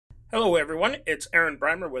Hello everyone, it's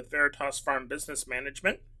Breimer with Veritas Farm Business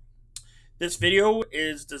Management. This video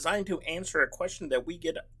is designed to answer a question that we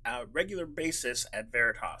get on a regular basis at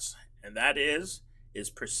Veritas, and that is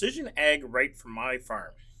precision ag right for my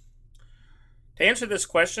farm? To answer this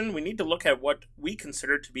question, we need to look at what we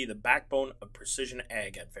consider to be the backbone of precision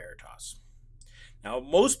ag at Veritas. Now,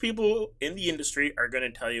 most people in the industry are going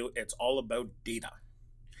to tell you it's all about data.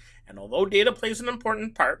 And although data plays an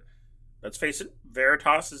important part, let's face it,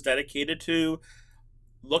 Veritas is dedicated to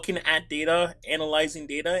looking at data, analyzing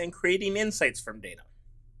data, and creating insights from data.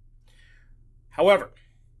 However,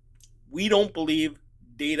 we don't believe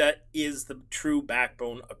data is the true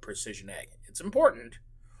backbone of precision ag. It's important,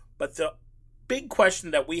 but the big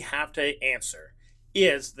question that we have to answer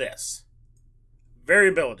is this: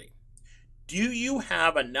 variability. Do you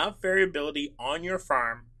have enough variability on your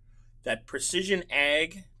farm that precision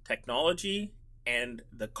ag technology and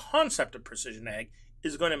the concept of precision ag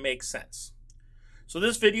is going to make sense? So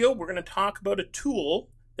this video, we're going to talk about a tool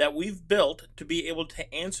that we've built to be able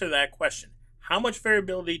to answer that question. How much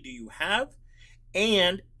variability do you have?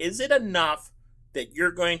 And is it enough that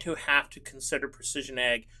you're going to have to consider precision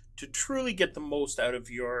ag to truly get the most out of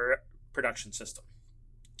your production system?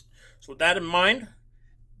 So with that in mind,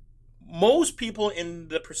 most people in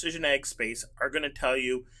the precision ag space are going to tell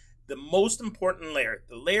you the most important layer,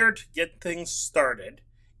 the layer to get things started,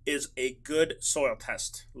 is a good soil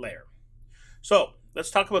test layer. So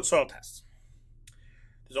let's talk about soil tests.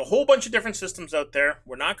 There's a whole bunch of different systems out there.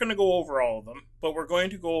 We're not going to go over all of them, but we're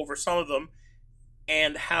going to go over some of them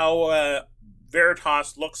and how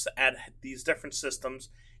Veritas looks at these different systems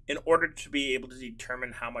in order to be able to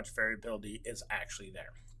determine how much variability is actually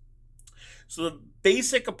there. So the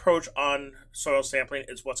basic approach on soil sampling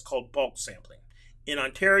is what's called bulk sampling. In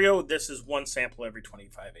Ontario, this is one sample every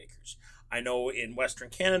 25 acres. I know in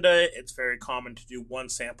Western Canada, it's very common to do one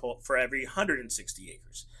sample for every 160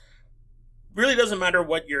 acres. Really doesn't matter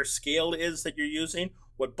what your scale is that you're using.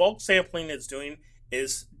 What bulk sampling is doing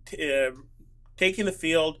is taking the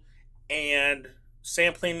field and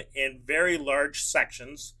sampling in very large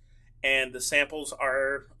sections, and the samples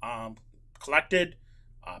are collected,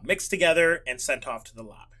 mixed together, and sent off to the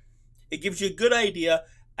lab. It gives you a good idea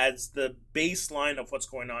as the baseline of what's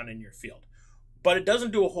going on in your field. But it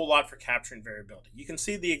doesn't do a whole lot for capturing variability. You can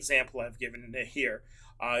see the example I've given here.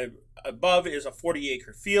 Above is a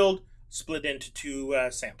 40-acre field split into two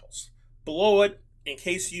samples. Below it, in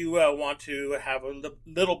case you want to have a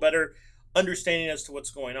little better understanding as to what's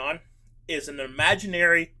going on, is an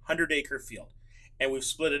imaginary 100-acre field. And we've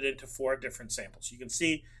split it into 4 different samples. You can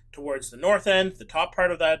see towards the north end, the top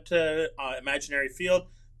part of that imaginary field,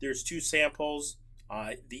 there's 2 samples.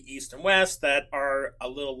 The east and west that are a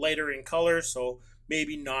little lighter in color, so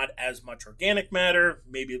maybe not as much organic matter,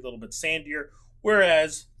 maybe a little bit sandier,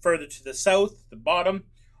 whereas further to the south, the bottom,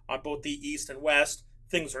 on both the east and west,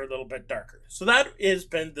 things are a little bit darker. So that has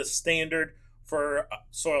been the standard for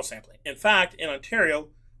soil sampling. In fact, in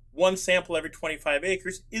Ontario, one sample every 25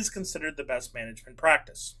 acres is considered the best management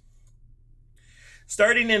practice.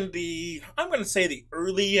 Starting in the, I'm going to say the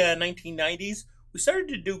early 1990s, we started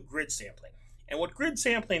to do grid sampling. And what grid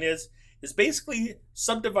sampling is basically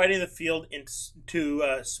subdividing the field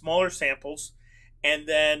into smaller samples, and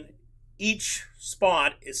then each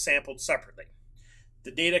spot is sampled separately.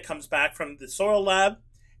 The data comes back from the soil lab,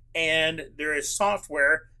 and there is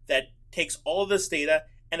software that takes all of this data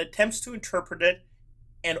and attempts to interpret it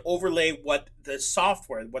and overlay what the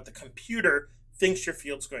software, what the computer thinks your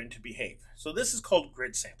field's going to behave. So this is called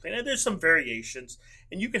grid sampling, and there's some variations,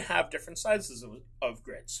 and you can have different sizes of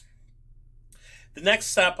grids. The next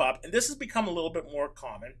step up, and this has become a little bit more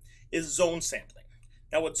common, is zone sampling.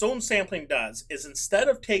 Now what zone sampling does is instead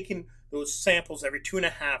of taking those samples every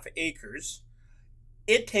 2.5 acres,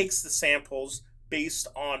 it takes the samples based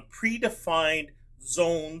on predefined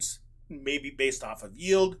zones, maybe based off of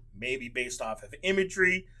yield, maybe based off of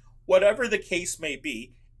imagery, whatever the case may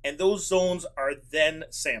be, and those zones are then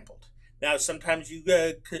sampled. Now sometimes you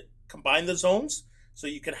combine the zones, so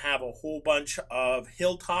you can have a whole bunch of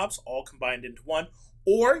hilltops all combined into one,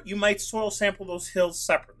 or you might soil sample those hills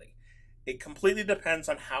separately. It completely depends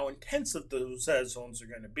on how intensive those zones are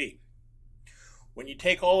going to be. When you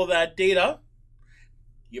take all of that data,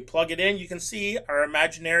 you plug it in, you can see our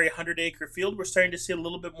imaginary 100-acre field, we're starting to see a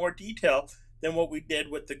little bit more detail than what we did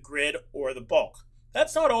with the grid or the bulk.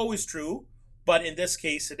 That's not always true, but in this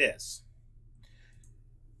case it is.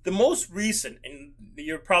 The most recent, and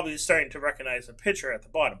you're probably starting to recognize the picture at the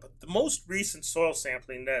bottom, but the most recent soil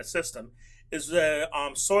sampling system is the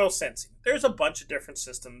soil sensing. There's a bunch of different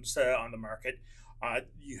systems on the market.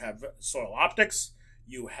 You have Soil Optics,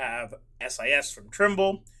 you have SIS from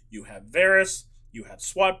Trimble, you have Veritas, you have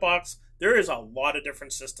SWOTbox. There is a lot of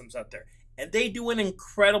different systems out there, and they do an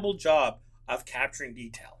incredible job of capturing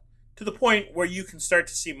detail to the point where you can start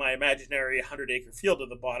to see my imaginary 100-acre field at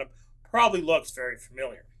the bottom probably looks very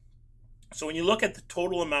familiar. So when you look at the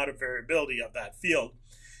total amount of variability of that field,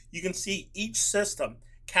 you can see each system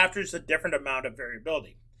captures a different amount of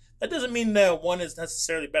variability. That doesn't mean that one is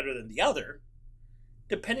necessarily better than the other,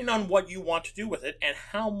 depending on what you want to do with it and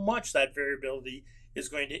how much that variability is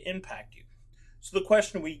going to impact you. So the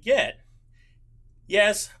question we get,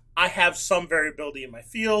 yes, I have some variability in my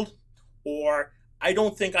field, or I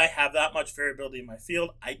don't think I have that much variability in my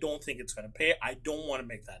field. I don't think it's going to pay. I don't want to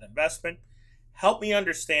make that investment. Help me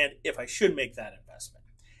understand if I should make that investment.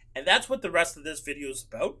 And that's what the rest of this video is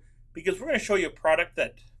about, because we're going to show you a product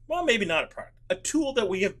that, well, maybe not a product, a tool that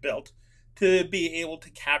we have built to be able to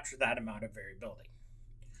capture that amount of variability.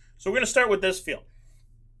 So we're going to start with this field.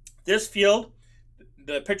 This field,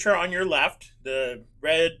 the picture on your left, the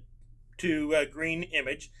red to green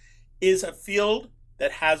image, is a field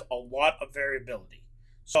that has a lot of variability.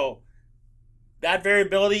 So that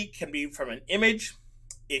variability can be from an image,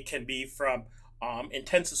 it can be from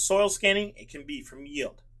intensive soil scanning, it can be from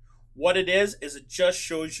yield. What it is it just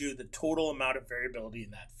shows you the total amount of variability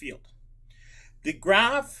in that field. The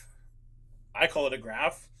graph, I call it a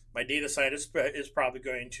graph. My data scientist is probably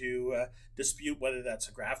going to dispute whether that's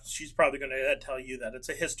a graph. She's probably going to tell you that it's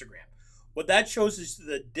a histogram. What that shows is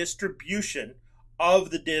the distribution of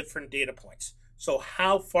the different data points. So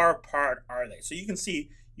how far apart are they? So you can see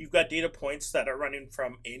you've got data points that are running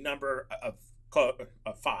from a number of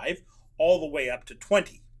 5 all the way up to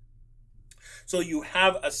 20. So you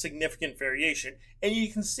have a significant variation, and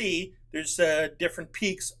you can see there's different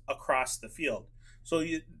peaks across the field. So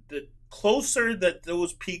the closer that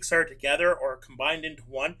those peaks are together or combined into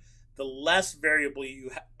one, the less variable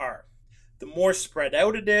you are. The more spread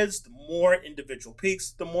out it is, the more individual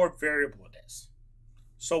peaks, the more variable it is.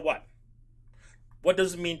 So what? What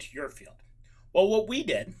does it mean to your field? Well, what we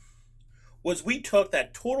did was we took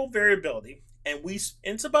that total variability, and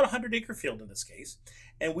it's about a 100-acre field in this case,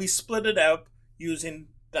 and we split it out using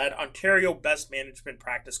that Ontario best management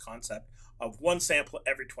practice concept of 1 sample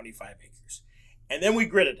every 25 acres. And then we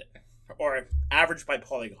gridded it, or averaged by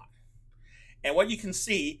polygon. And what you can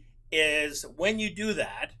see is when you do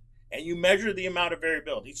that, and you measure the amount of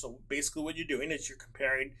variability, so basically what you're doing is you're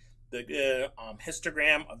comparing the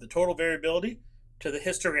histogram of the total variability to the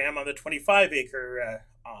histogram on the 25-acre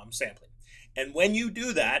sampling. And when you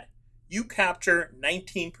do that, you capture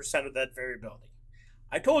 19% of that variability.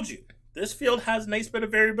 I told you, this field has a nice bit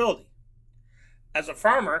of variability. As a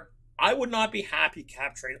farmer, I would not be happy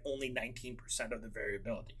capturing only 19% of the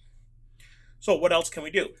variability. So what else can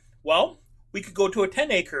we do? Well, we could go to a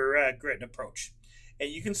 10-acre grid approach. And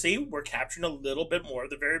you can see we're capturing a little bit more of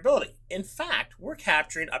the variability. In fact, we're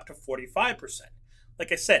capturing up to 45%.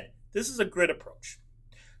 Like I said, this is a grid approach.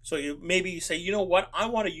 So maybe you say, you know what, I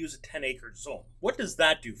want to use a 10-acre zone. What does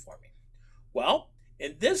that do for me? Well,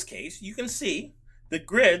 in this case, you can see the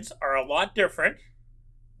grids are a lot different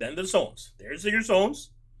than the zones. There's your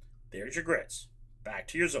zones, there's your grids. Back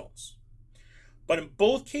to your zones. But in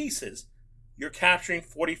both cases, you're capturing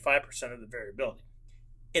 45% of the variability.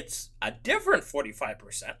 It's a different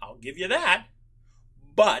 45%, I'll give you that,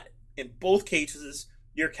 but in both cases,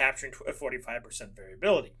 you're capturing 45%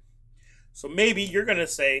 variability. So maybe you're going to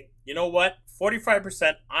say, you know what,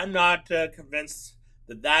 45%, I'm not convinced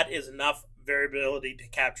that that is enough variability to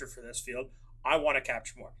capture for this field. I want to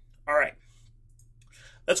capture more. All right,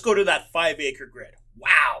 let's go to that 5-acre grid.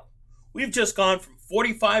 Wow, we've just gone from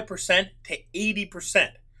 45% to 80%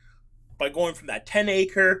 by going from that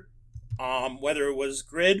 10-acre, whether it was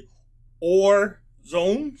grid or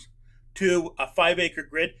zones, to a 5-acre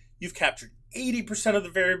grid. You've captured 80% of the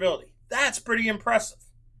variability. That's pretty impressive.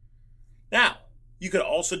 Now, you could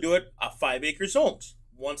also do it a 5-acre zones.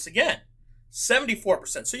 Once again,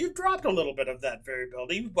 74%. So you've dropped a little bit of that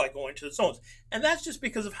variability by going to the zones. And that's just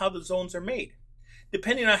because of how the zones are made.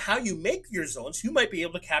 Depending on how you make your zones, you might be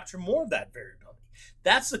able to capture more of that variability.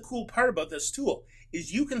 That's the cool part about this tool,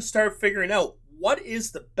 is you can start figuring out what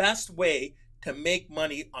is the best way to make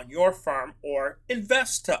money on your farm or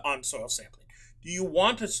invest on soil sampling. Do you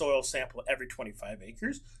want to soil sample every 25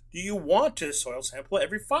 acres? Do you want to soil sample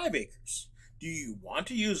every 5 acres? Do you want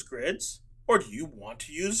to use grids? Or do you want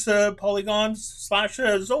to use polygons /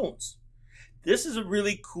 zones? This is a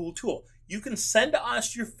really cool tool. You can send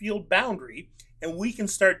us your field boundary, and we can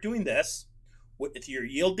start doing this with your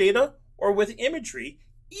yield data or with imagery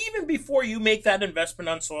even before you make that investment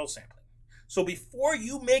on soil sampling. So before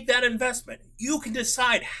you make that investment, you can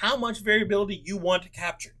decide how much variability you want to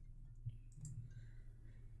capture.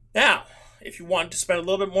 you want to spend a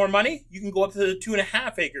little bit more money, you can go up to the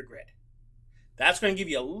 2.5 acre grid. That's going to give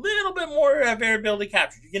you a little bit more variability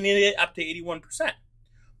captured. You can get up to 81%.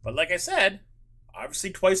 But like I said,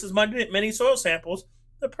 obviously twice as many soil samples,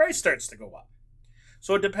 the price starts to go up.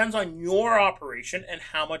 So it depends on your operation and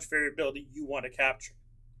how much variability you want to capture.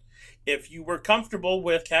 If you were comfortable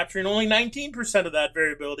with capturing only 19% of that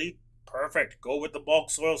variability, perfect. Go with the bulk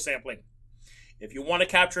soil sampling. If you want to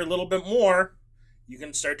capture a little bit more, you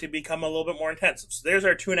can start to become a little bit more intensive. So there's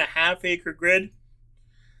our 2.5 acre grid,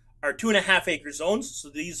 our 2.5 acre zones. So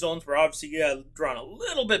these zones were obviously drawn a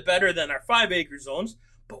little bit better than our 5 acre zones,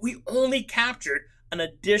 but we only captured an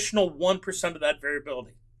additional 1% of that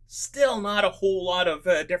variability. Still not a whole lot of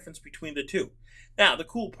difference between the two. Now, the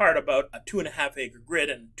cool part about a 2.5 acre grid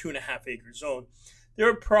and 2.5 acre zone,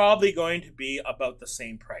 they're probably going to be about the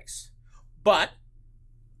same price. But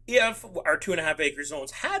if our 2.5 acre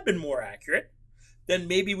zones had been more accurate, then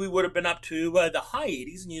maybe we would have been up to the high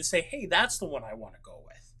 80s, and you'd say, hey, that's the one I want to go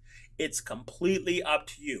with. It's completely up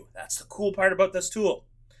to you. That's the cool part about this tool.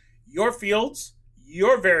 Your fields,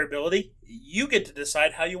 your variability, you get to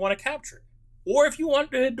decide how you want to capture it. Or if you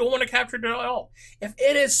don't want to capture it at all. If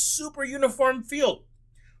it is super uniform field,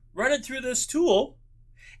 run it through this tool,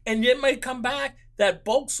 and it might come back that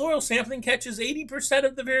bulk soil sampling catches 80%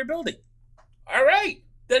 of the variability. All right,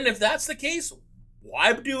 then if that's the case,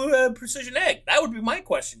 why do a precision ag? That would be my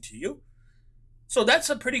question to you. So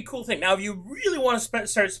that's a pretty cool thing. Now, if you really want to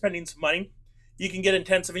start spending some money, you can get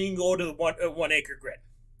intensive and you can go to the 1 acre grid.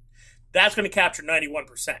 That's going to capture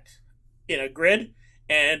 91% in a grid.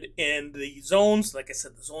 And in the zones, like I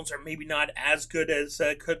said, the zones are maybe not as good as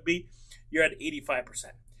could be. You're at 85%.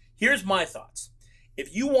 Here's my thoughts.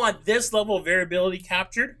 If you want this level of variability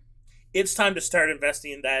captured, it's time to start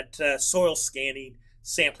investing in that soil scanning,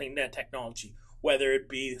 sampling technology, whether it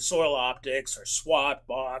be Soil Optics or SWOT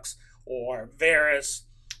Box or Veritas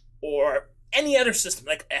or any other system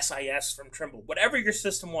like SIS from Trimble, whatever your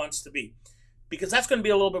system wants to be, because that's going to be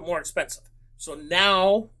a little bit more expensive. So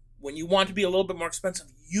now, when you want to be a little bit more expensive,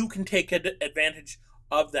 you can take advantage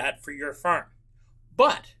of that for your farm.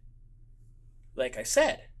 But, like I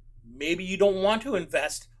said, maybe you don't want to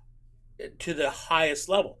invest to the highest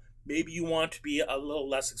level. Maybe you want to be a little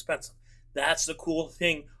less expensive. That's the cool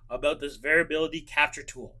thing about this variability capture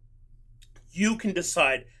tool. You can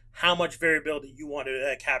decide how much variability you want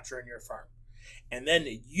to capture in your farm. And then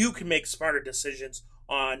you can make smarter decisions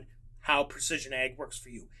on how precision ag works for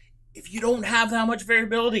you. If you don't have that much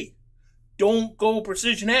variability, don't go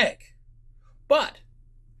precision ag. But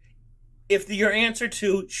if your answer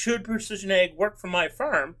to should precision ag work for my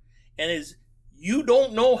farm and is you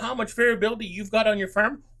don't know how much variability you've got on your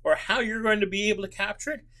farm or how you're going to be able to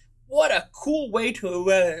capture it, what a cool way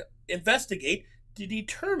to investigate to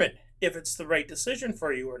determine if it's the right decision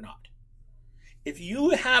for you or not. If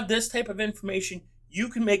you have this type of information, you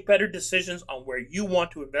can make better decisions on where you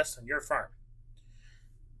want to invest on your farm.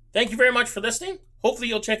 Thank you very much for listening. Hopefully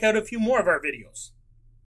you'll check out a few more of our videos.